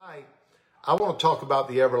I want to talk about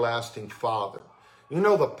the everlasting Father. You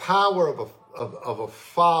know, the power of a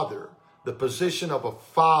father, the position of a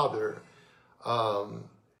father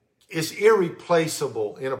is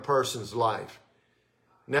irreplaceable in a person's life.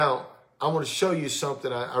 Now, I want to show you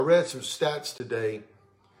something. I read some stats today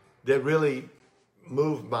that really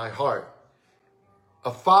moved my heart.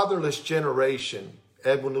 A fatherless generation,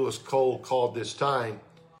 Edwin Lewis Cole called this time.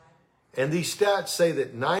 And these stats say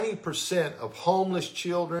that 90% of homeless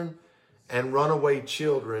children and runaway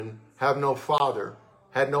children had no father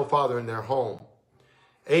in their home.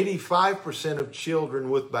 85% of children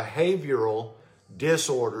with behavioral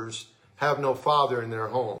disorders have no father in their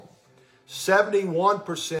home.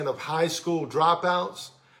 71% of high school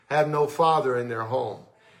dropouts have no father in their home.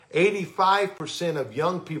 85% of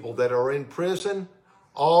young people that are in prison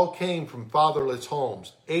all came from fatherless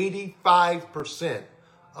homes. 85%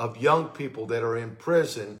 of young people that are in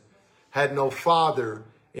prison had no father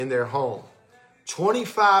in their home.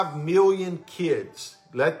 25 million kids,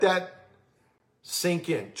 let that sink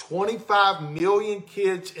in. 25 million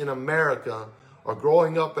kids in America are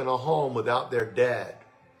growing up in a home without their dad.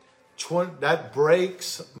 That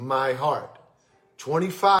breaks my heart.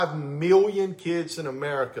 25 million kids in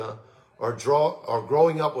America are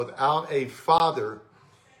growing up without a father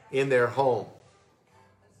in their home.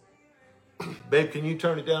 Babe, can you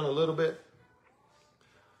turn it down a little bit?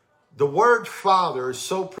 The word father is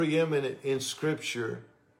so preeminent in Scripture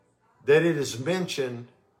that it is mentioned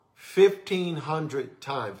 1,500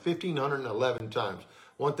 times, 1,511 times,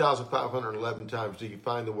 1,511 times do you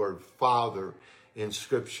find the word father in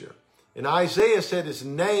Scripture. And Isaiah said his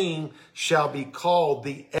name shall be called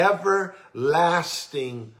the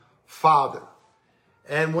everlasting Father.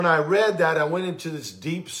 And when I read that, I went into this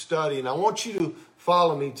deep study, and I want you to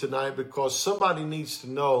follow me tonight because somebody needs to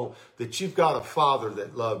know that you've got a Father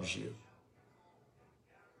that loves you.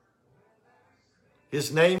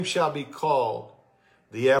 His name shall be called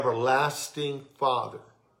the everlasting Father.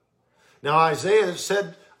 Now Isaiah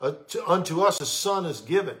said, unto us a son is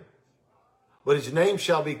given, but his name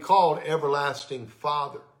shall be called everlasting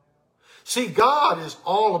Father. See, God is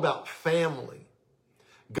all about family.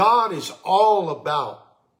 God is all about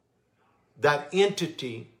that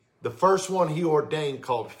entity, the first one he ordained,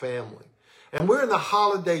 called family. And we're in the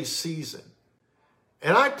holiday season.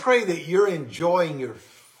 And I pray that you're enjoying your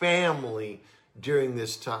family during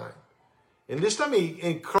this time. And just let me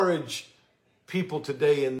encourage people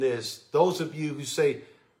today in this. Those of you who say,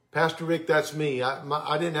 Pastor Rick, that's me.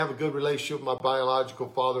 I didn't have a good relationship with my biological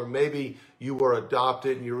father. Maybe you were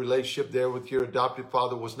adopted and your relationship there with your adopted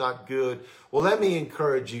father was not good. Well, let me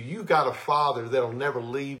encourage you. You got a father that'll never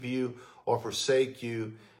leave you or forsake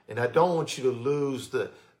you. And I don't want you to lose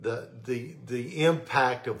the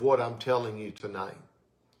impact of what I'm telling you tonight.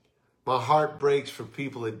 My heart breaks for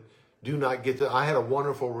people that do not get that. I had a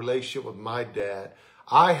wonderful relationship with my dad.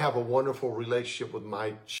 I have a wonderful relationship with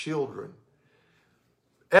my children.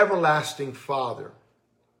 Everlasting Father.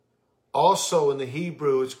 Also in the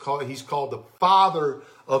Hebrew, he's called the Father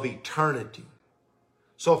of eternity.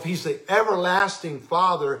 So if he's the everlasting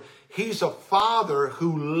Father, he's a Father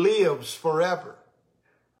who lives forever.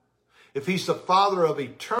 If he's the Father of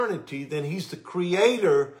eternity, then he's the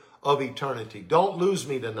creator of eternity. Don't lose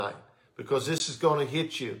me tonight, because this is going to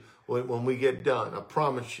hit you when we get done. I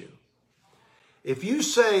promise you. If you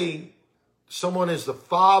say someone is the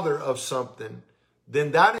father of something,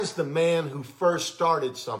 then that is the man who first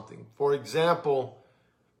started something. For example,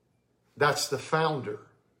 that's the founder.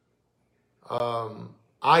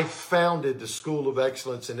 I founded the School of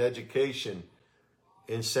Excellence in Education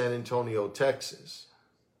in San Antonio, Texas.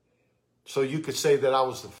 So you could say that I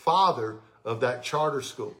was the father of that charter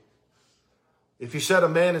school. If you said a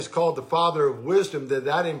man is called the father of wisdom, then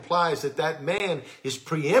that implies that that man is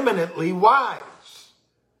preeminently wise.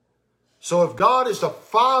 So if God is the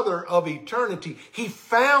Father of eternity, he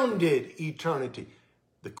founded eternity.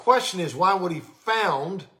 The question is, why would he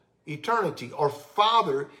found eternity or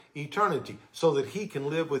father eternity? So that he can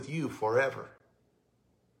live with you forever.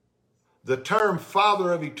 The term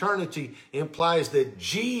Father of eternity implies that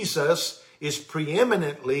Jesus is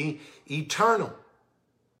preeminently eternal.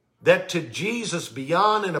 That to Jesus,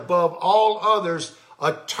 beyond and above all others,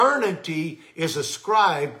 eternity is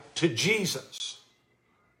ascribed to Jesus.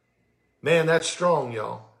 Man, that's strong,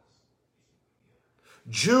 y'all.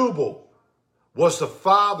 Jubal was the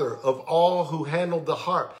father of all who handled the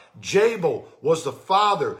harp. Jabal was the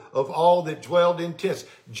father of all that dwelled in tents.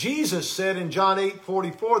 Jesus said in John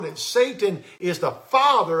 8:44 that Satan is the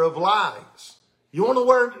father of lies. You want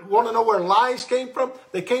to know where lies came from?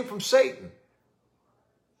 They came from Satan.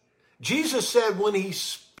 Jesus said when he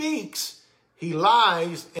speaks, He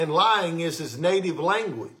lies, and lying is his native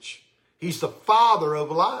language. He's the father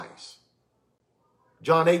of lies.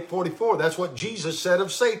 John 8:44, that's what Jesus said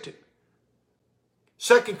of Satan.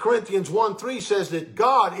 2 Corinthians 1:3 says that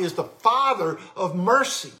God is the father of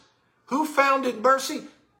mercy. Who founded mercy?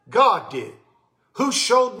 God did. Who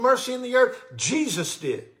showed mercy in the earth? Jesus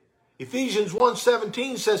did. Ephesians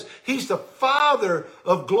 1:17 says he's the father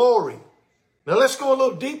of glory. Now let's go a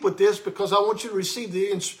little deep with this, because I want you to receive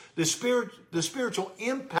the spiritual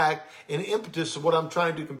impact and impetus of what I'm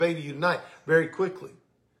trying to convey to you tonight very quickly.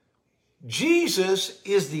 Jesus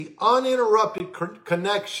is the uninterrupted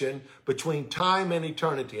connection between time and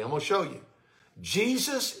eternity. I'm going to show you.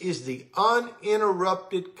 Jesus is the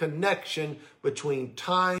uninterrupted connection between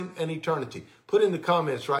time and eternity. Put in the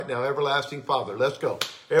comments right now, everlasting Father. Let's go.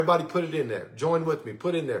 Everybody put it in there. Join with me.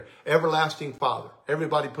 Put in there, everlasting Father.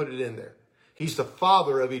 Everybody put it in there. He's the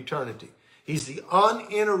Father of eternity. He's the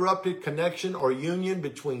uninterrupted connection or union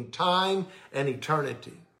between time and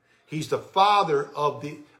eternity. He's the Father of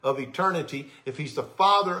eternity. If he's the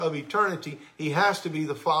Father of eternity, he has to be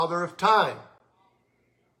the Father of time.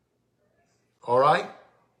 All right?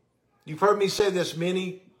 You've heard me say this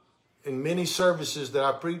in many services that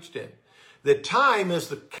I preached in. That time is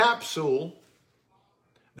the capsule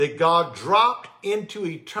that God dropped into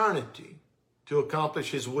eternity to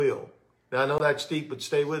accomplish his will. Now, I know that's deep, but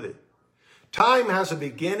stay with it. Time has a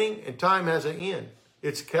beginning and time has an end.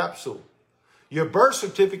 It's a capsule. Your birth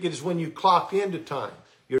certificate is when you clock into time.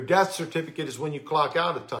 Your death certificate is when you clock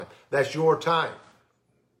out of time. That's your time.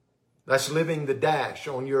 That's living the dash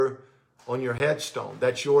on your headstone.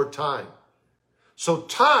 That's your time. So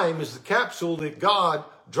time is the capsule that God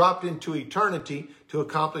dropped into eternity to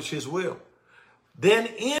accomplish his will. Then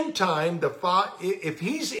in time, if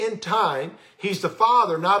he's in time, he's the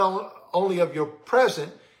Father not only of your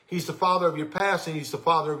present, he's the Father of your past, and he's the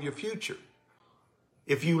Father of your future,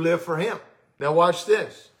 if you live for him. Now watch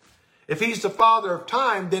this. If he's the Father of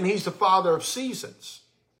time, then he's the Father of seasons.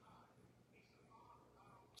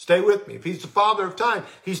 Stay with me. If he's the Father of time,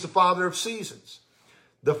 he's the Father of seasons.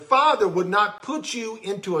 The Father would not put you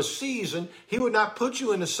into a season. He would not put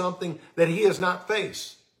you into something that he has not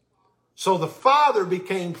faced. So the Father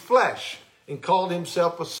became flesh and called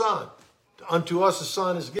himself a son. Unto us a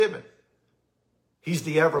son is given. He's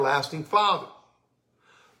the everlasting Father.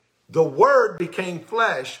 The Word became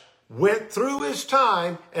flesh, went through his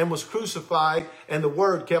time and was crucified, and the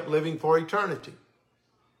Word kept living for eternity.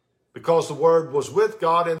 Because the Word was with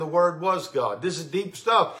God and the Word was God. This is deep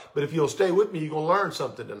stuff, but if you'll stay with me, you're going to learn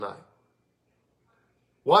something tonight.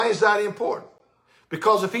 Why is that important?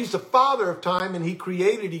 Because if he's the Father of time and he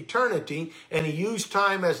created eternity and he used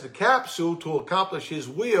time as the capsule to accomplish his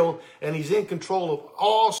will, and he's in control of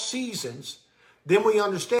all seasons, then we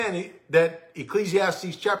understand that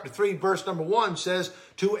Ecclesiastes chapter 3 verse number 1 says,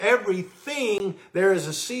 to everything there is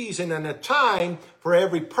a season and a time for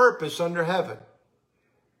every purpose under heaven.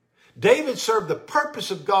 David served the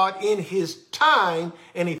purpose of God in his time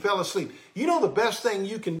and he fell asleep. You know the best thing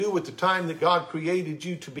you can do with the time that God created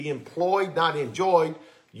you to be employed, not enjoyed.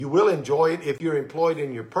 You will enjoy it if you're employed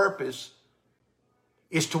in your purpose.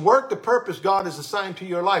 Is to work the purpose God has assigned to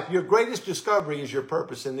your life. Your greatest discovery is your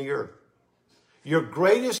purpose in the earth. Your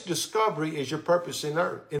greatest discovery is your purpose in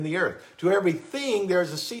the earth. To everything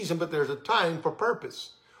there's a season, but there's a time for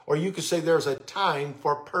purpose. Or you could say there's a time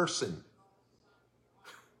for person.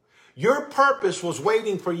 Your purpose was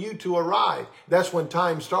waiting for you to arrive. That's when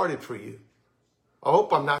time started for you. I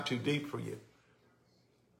hope I'm not too deep for you.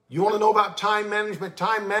 You want to know about time management?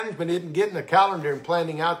 Time management isn't getting a calendar and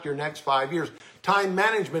planning out your next 5 years. Time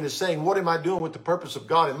management is saying, what am I doing with the purpose of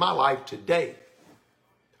God in my life today?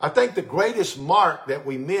 I think the greatest mark that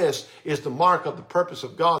we miss is the mark of the purpose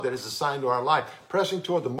of God that is assigned to our life. Pressing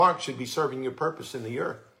toward the mark should be serving your purpose in the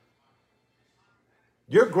earth.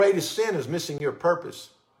 Your greatest sin is missing your purpose.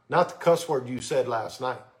 Not the cuss word you said last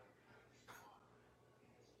night.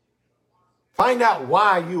 Find out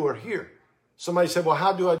why you are here. Somebody said, well,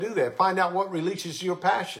 how do I do that? Find out what releases your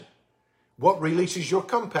passion. What releases your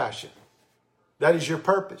compassion. That is your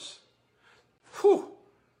purpose. Whew.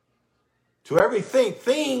 To everything,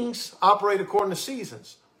 things operate according to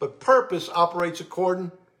seasons, but purpose operates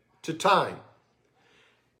according to time.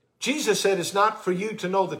 Jesus said it's not for you to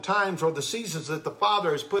know the times or the seasons that the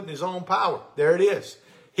Father has put in his own power. There it is.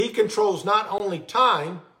 He controls not only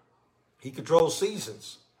time, he controls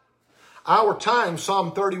seasons. Our times,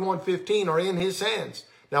 Psalm 31:15, are in his hands.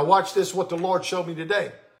 Now watch this, what the Lord showed me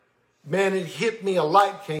today. Man, it hit me, a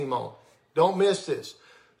light came on. Don't miss this.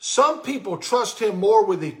 Some people trust him more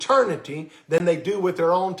with eternity than they do with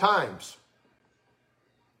their own times.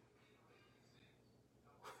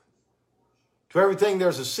 To everything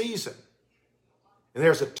there's a season. And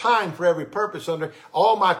there's a time for every purpose under.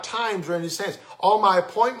 All my times are in his hands. All my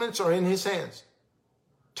appointments are in his hands.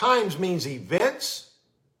 Times means events,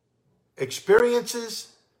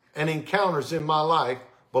 experiences, and encounters in my life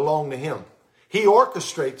belong to him. He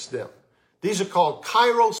orchestrates them. These are called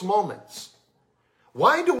Kairos moments.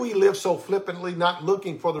 Why do we live so flippantly, not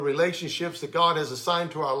looking for the relationships that God has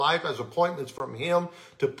assigned to our life as appointments from him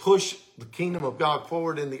to push the kingdom of God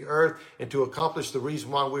forward in the earth and to accomplish the reason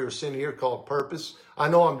why we are sitting here called purpose? I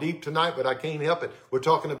know I'm deep tonight, but I can't help it. We're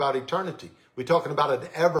talking about eternity. We're talking about an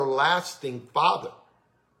everlasting Father.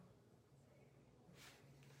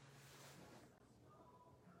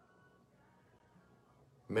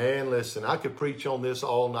 Man, listen, I could preach on this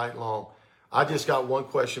all night long. I just got one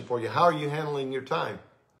question for you. How are you handling your time?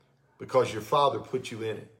 Because your Father put you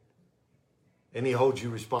in it. And he holds you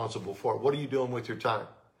responsible for it. What are you doing with your time?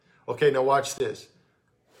 Okay, now watch this.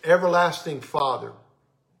 Everlasting Father.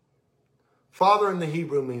 Father in the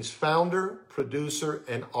Hebrew means founder, producer,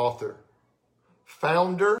 and author.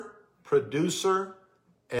 Founder, producer,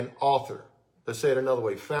 and author. Let's say it another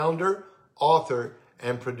way. Founder, author,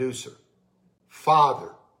 and producer.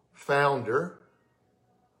 Father, founder,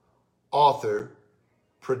 author,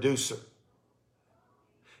 producer.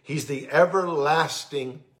 He's the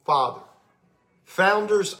everlasting Father.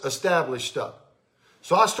 Founders establish stuff.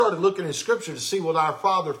 So I started looking in Scripture to see what our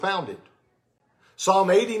Father founded. Psalm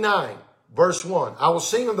 89, verse 1. I will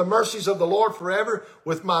sing of the mercies of the Lord forever.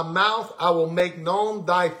 With my mouth I will make known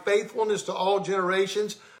thy faithfulness to all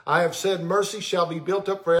generations. I have said mercy shall be built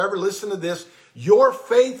up forever. Listen to this. Your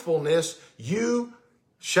faithfulness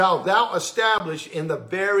shall thou establish in the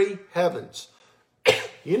very heavens.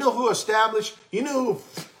 You know who established? You know who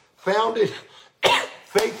founded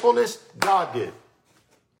faithfulness? God did.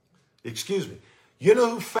 Excuse me. You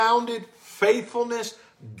know who founded faithfulness?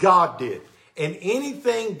 God did. And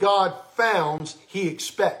anything God founds, he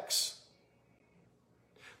expects.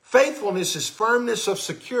 Faithfulness is firmness of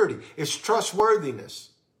security. It's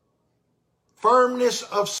trustworthiness. Firmness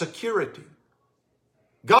of security.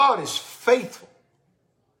 God is faithful.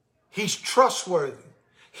 He's trustworthy.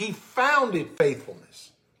 He founded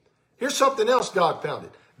faithfulness. Here's something else God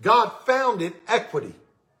founded. God founded equity.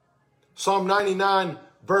 Psalm 99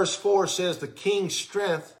 verse 4 says, the king's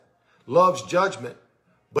strength loves judgment,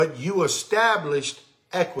 but you established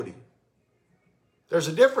equity. There's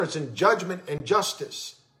a difference in judgment and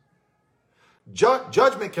justice.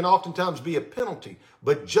 Judgment can oftentimes be a penalty,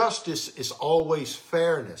 but justice is always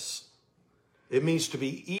fairness. It means to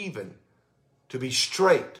be even, to be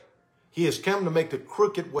straight. He has come to make the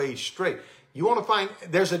crooked ways straight. You want to find,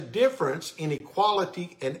 there's a difference in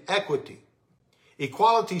equality and equity.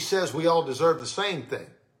 Equality says we all deserve the same thing.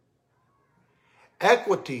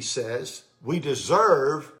 Equity says we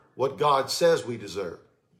deserve what God says we deserve.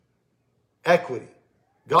 Equity.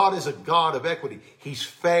 God is a God of equity. He's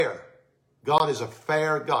fair. God is a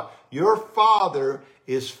fair God. Your Father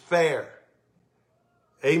is fair.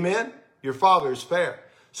 Amen? Your Father is fair.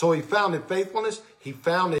 So he founded faithfulness. He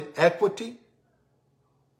founded equity.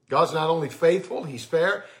 God's not only faithful, he's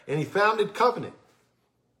fair, and he founded covenant.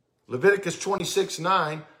 Leviticus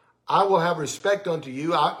 26:9, I will have respect unto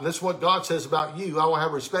you. That's what God says about you. I will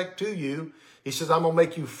have respect to you. He says, I'm going to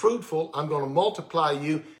make you fruitful. I'm going to multiply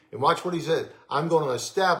you. And watch what he says. I'm going to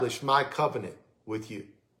establish my covenant with you.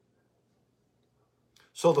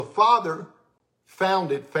 So the Father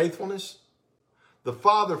founded faithfulness. The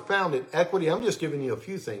Father founded equity. I'm just giving you a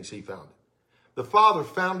few things he founded. The Father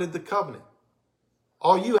founded the covenant.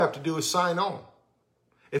 All you have to do is sign on.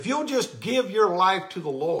 If you'll just give your life to the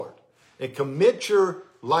Lord and commit your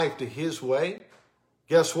life to his way,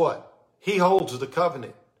 guess what? He holds the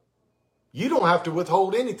covenant. You don't have to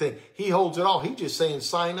withhold anything. He holds it all. He's just saying,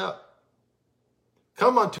 sign up.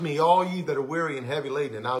 Come unto me, all you that are weary and heavy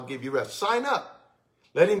laden, and I'll give you rest. Sign up.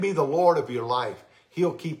 Let him be the Lord of your life.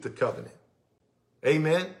 He'll keep the covenant.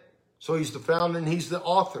 Amen. So he's the founder and he's the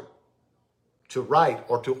author to write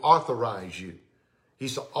or to authorize you.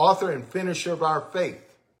 He's the author and finisher of our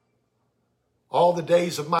faith. All the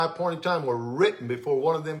days of my appointed time were written before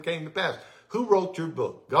one of them came to pass. Who wrote your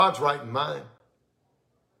book? God's writing mine.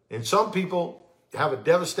 And some people have a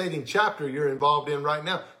devastating chapter you're involved in right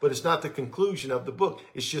now, but it's not the conclusion of the book.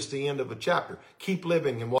 It's just the end of a chapter. Keep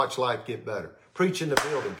living and watch life get better. Preach in the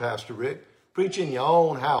building, Pastor Rick. Preach in your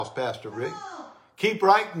own house, Pastor Rick. Keep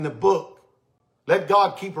writing the book. Let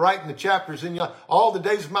God keep writing the chapters in your life. All the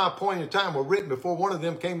days of my appointed time were written before one of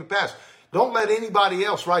them came to pass. Don't let anybody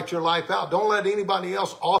else write your life out. Don't let anybody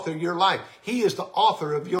else author your life. He is the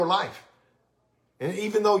author of your life. And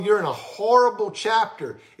even though you're in a horrible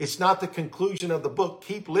chapter, it's not the conclusion of the book.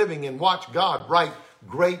 Keep living and watch God write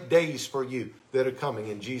great days for you that are coming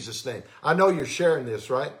in Jesus' name. I know you're sharing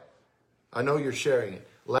this, right? I know you're sharing it.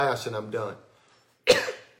 Last, and I'm done.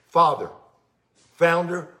 Father,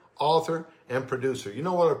 founder, author, and producer. You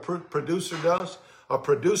know what a producer does? A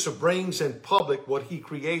producer brings in public what he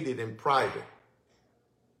created in private.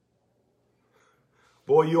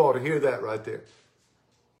 Boy, you ought to hear that right there.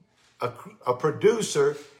 A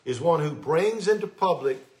producer is one who brings into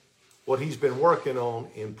public what he's been working on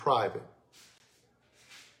in private.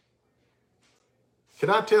 Can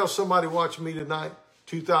I tell somebody watching me tonight,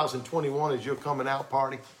 2021 is your coming out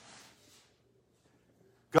party?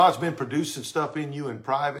 God's been producing stuff in you in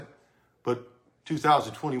private, but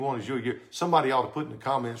 2021 is your year. Somebody ought to put in the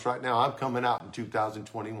comments right now, I'm coming out in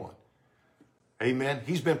 2021. Amen.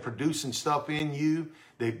 He's been producing stuff in you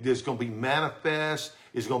that's going to be manifest.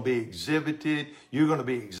 It's going to be exhibited. You're going to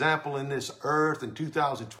be an example in this earth in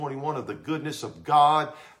 2021 of the goodness of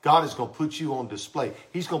God. God is going to put you on display.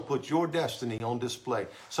 He's going to put your destiny on display.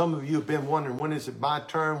 Some of you have been wondering, when is it my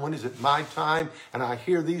turn? When is it my time? And I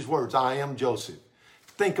hear these words, I am Joseph.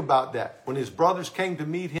 Think about that. When his brothers came to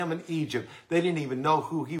meet him in Egypt, they didn't even know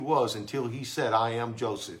who he was until he said, I am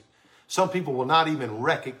Joseph. Some people will not even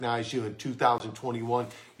recognize you in 2021.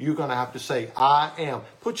 You're going to have to say, I am.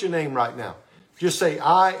 Put your name right now. Just say,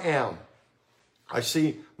 I am. I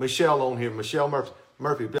see Michelle on here. Michelle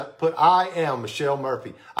Murphy. Put, I am Michelle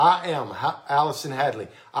Murphy. I am Allison Hadley.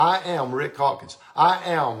 I am Rick Hawkins. I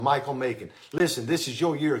am Michael Macon. Listen, this is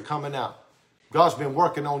your year of coming out. God's been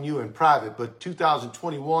working on you in private, but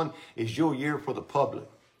 2021 is your year for the public.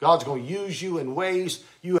 God's going to use you in ways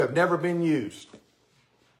you have never been used.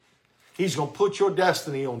 He's going to put your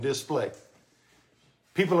destiny on display.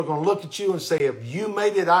 People are going to look at you and say, if you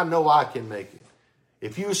made it, I know I can make it.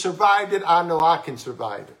 If you survived it, I know I can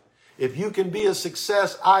survive it. If you can be a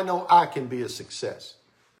success, I know I can be a success.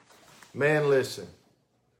 Man, listen.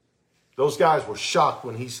 Those guys were shocked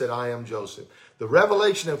when he said, I am Joseph. The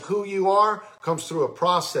revelation of who you are comes through a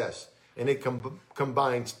process, and it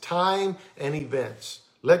combines time and events.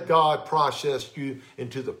 Let God process you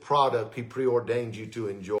into the product he preordained you to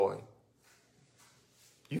enjoy.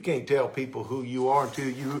 You can't tell people who you are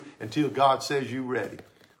until God says you're ready.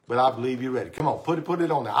 But I believe you're ready. Come on, put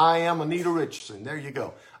it on there. I am Anita Richardson. There you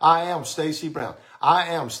go. I am Stacy Brown. I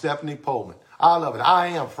am Stephanie Pullman. I love it. I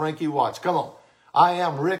am Frankie Watts. Come on. I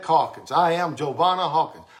am Rick Hawkins. I am Giovanna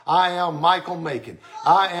Hawkins. I am Michael Macon.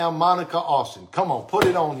 I am Monica Austin. Come on, put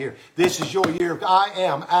it on here. This is your year. I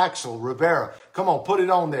am Axel Rivera. Come on, put it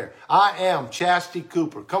on there. I am Chastity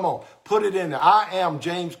Cooper. Come on, put it in there. I am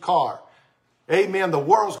James Carr. Amen. The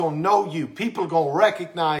world's going to know you. People are going to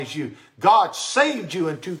recognize you. God saved you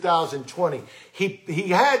in 2020. He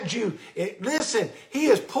had you. Listen, he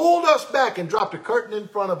has pulled us back and dropped a curtain in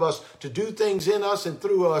front of us to do things in us and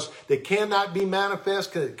through us that cannot be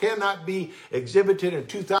manifest, that cannot be exhibited in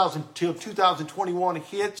 2021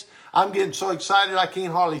 hits. I'm getting so excited I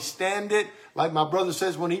can't hardly stand it. Like my brother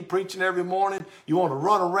says when he's preaching every morning, you want to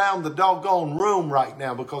run around the doggone room right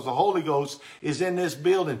now because the Holy Ghost is in this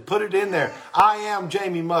building. Put it in there. I am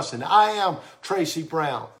Jamie Musson. I am Tracy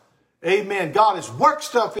Brown. Amen. God has worked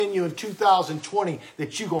stuff in you in 2020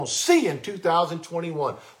 that you're going to see in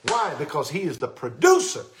 2021. Why? Because he is the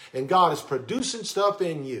producer and God is producing stuff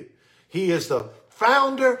in you. He is the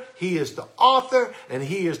founder, he is the author, and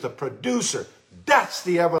he is the producer. That's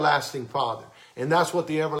the everlasting Father. And that's what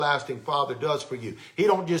the everlasting Father does for you. He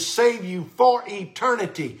don't just save you for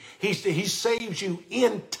eternity. He saves you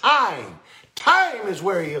in time. Time is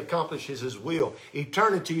where he accomplishes his will.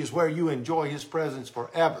 Eternity is where you enjoy his presence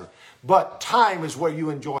forever. But time is where you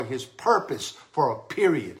enjoy his purpose for a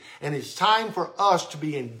period. And it's time for us to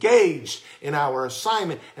be engaged in our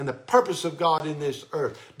assignment and the purpose of God in this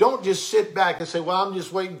earth. Don't just sit back and say, well, I'm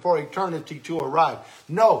just waiting for eternity to arrive.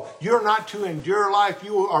 No, you're not to endure life.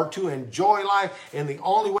 You are to enjoy life. And the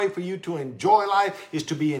only way for you to enjoy life is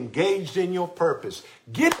to be engaged in your purpose.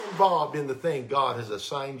 Get involved in the thing God has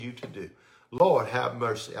assigned you to do. Lord, have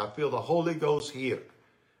mercy. I feel the Holy Ghost here.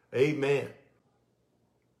 Amen.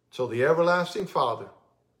 So the everlasting Father,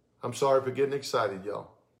 I'm sorry for getting excited, y'all.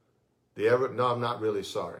 No, I'm not really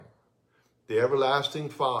sorry. The everlasting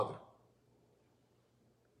Father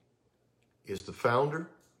is the founder.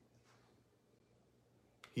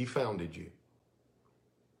 He founded you.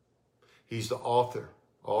 He's the author.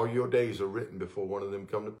 All your days are written before one of them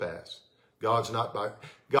come to pass.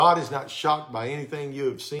 God is not shocked by anything you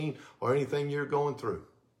have seen or anything you're going through.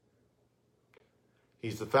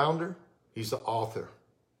 He's the founder. He's the author.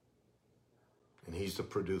 And he's the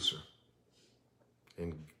producer.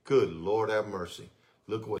 And good Lord have mercy.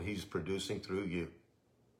 Look what he's producing through you.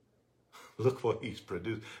 Look what he's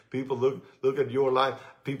produced. People look at your life.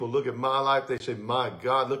 People look at my life. They say, my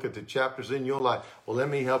God, look at the chapters in your life. Well, let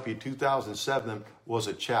me help you. 2007 was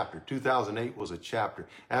a chapter. 2008 was a chapter.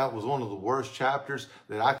 That was one of the worst chapters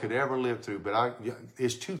that I could ever live through. But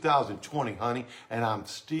it's 2020, honey, and I'm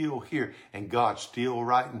still here. And God's still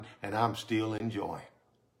writing, and I'm still enjoying.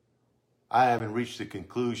 I haven't reached the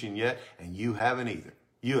conclusion yet, and you haven't either.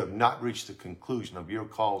 You have not reached the conclusion of your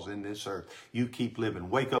cause in this earth. You keep living.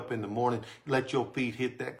 Wake up in the morning, let your feet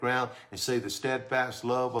hit that ground, and say the steadfast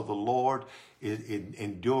love of the Lord it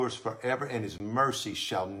endures forever, and his mercy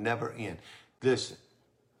shall never end. Listen,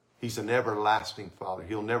 he's an everlasting Father.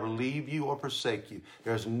 He'll never leave you or forsake you.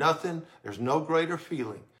 There's no greater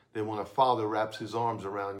feeling than when a father wraps his arms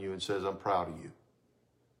around you and says, I'm proud of you.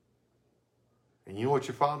 And you know what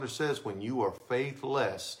your Father says? When you are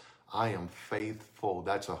faithless, I am faithful.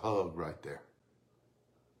 That's a hug right there.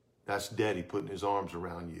 That's Daddy putting his arms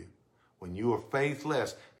around you. When you are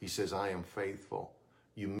faithless, he says, I am faithful.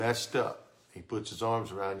 You messed up. He puts his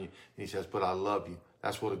arms around you and he says, but I love you.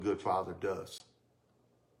 That's what a good father does.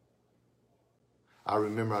 I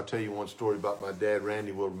remember, I'll tell you one story about my dad.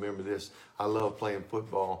 Randy will remember this. I love playing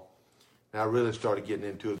football. And I really started getting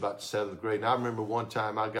into it about the 7th grade. And I remember one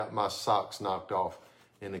time I got my socks knocked off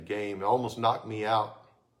in a game. It almost knocked me out.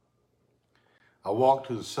 I walked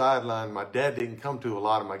to the sideline. My dad didn't come to a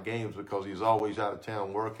lot of my games because he was always out of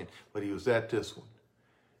town working, but he was at this one.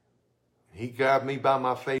 He grabbed me by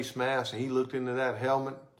my face mask and he looked into that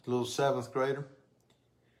helmet, little 7th grader,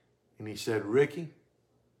 and he said, Ricky,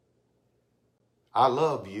 I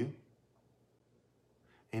love you.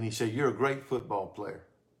 And he said, you're a great football player.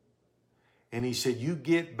 And he said, you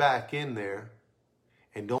get back in there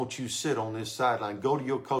and don't you sit on this sideline. Go to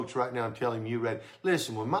your coach right now and tell him you're ready.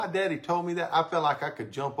 Listen, when my daddy told me that, I felt like I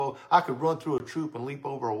could jump over, I could run through a troop and leap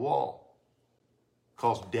over a wall.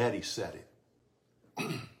 Because daddy said it.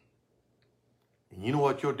 And you know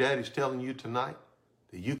what your daddy's telling you tonight?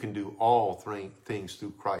 That you can do all things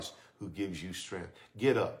through Christ who gives you strength.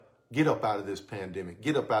 Get up. Get up out of this pandemic.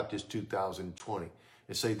 Get up out this 2020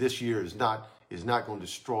 and say this year is not going to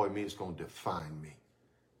destroy me. It's going to define me.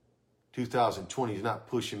 2020 is not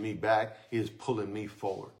pushing me back. It is pulling me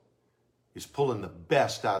forward. It's pulling the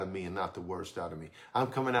best out of me and not the worst out of me. I'm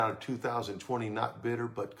coming out of 2020 not bitter,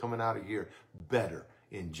 but coming out of here better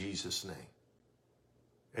in Jesus' name.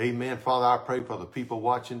 Amen. Father, I pray for the people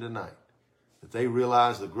watching tonight that they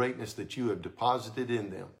realize the greatness that you have deposited in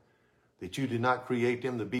them, that you did not create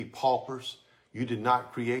them to be paupers. You did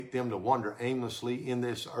not create them to wander aimlessly in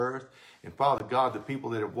this earth. And Father God, the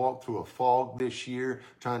people that have walked through a fog this year,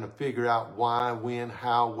 trying to figure out why, when,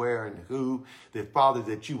 how, where, and who, that Father,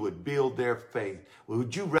 that you would build their faith.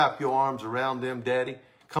 Would you wrap your arms around them, Daddy?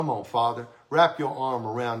 Come on, Father. Wrap your arm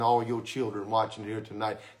around all your children watching here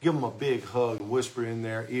tonight. Give them a big hug and whisper in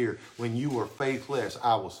their ear, when you were faithless,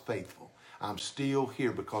 I was faithful. I'm still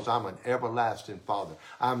here because I'm an everlasting Father.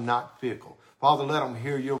 I'm not fickle. Father, let them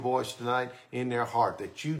hear your voice tonight in their heart,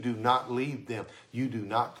 that you do not leave them. You do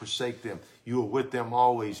not forsake them. You are with them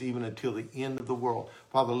always, even until the end of the world.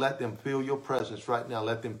 Father, let them feel your presence right now.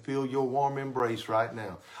 Let them feel your warm embrace right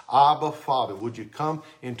now. Abba, Father, would you come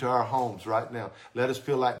into our homes right now? Let us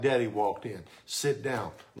feel like Daddy walked in. Sit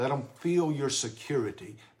down. Let them feel your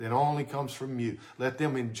security that only comes from you. Let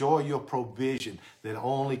them enjoy your provision that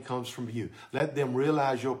only comes from you. Let them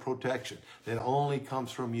realize your protection that only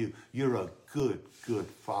comes from you. You're a good, good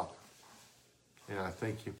Father. And I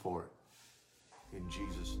thank you for it. In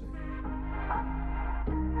Jesus' name.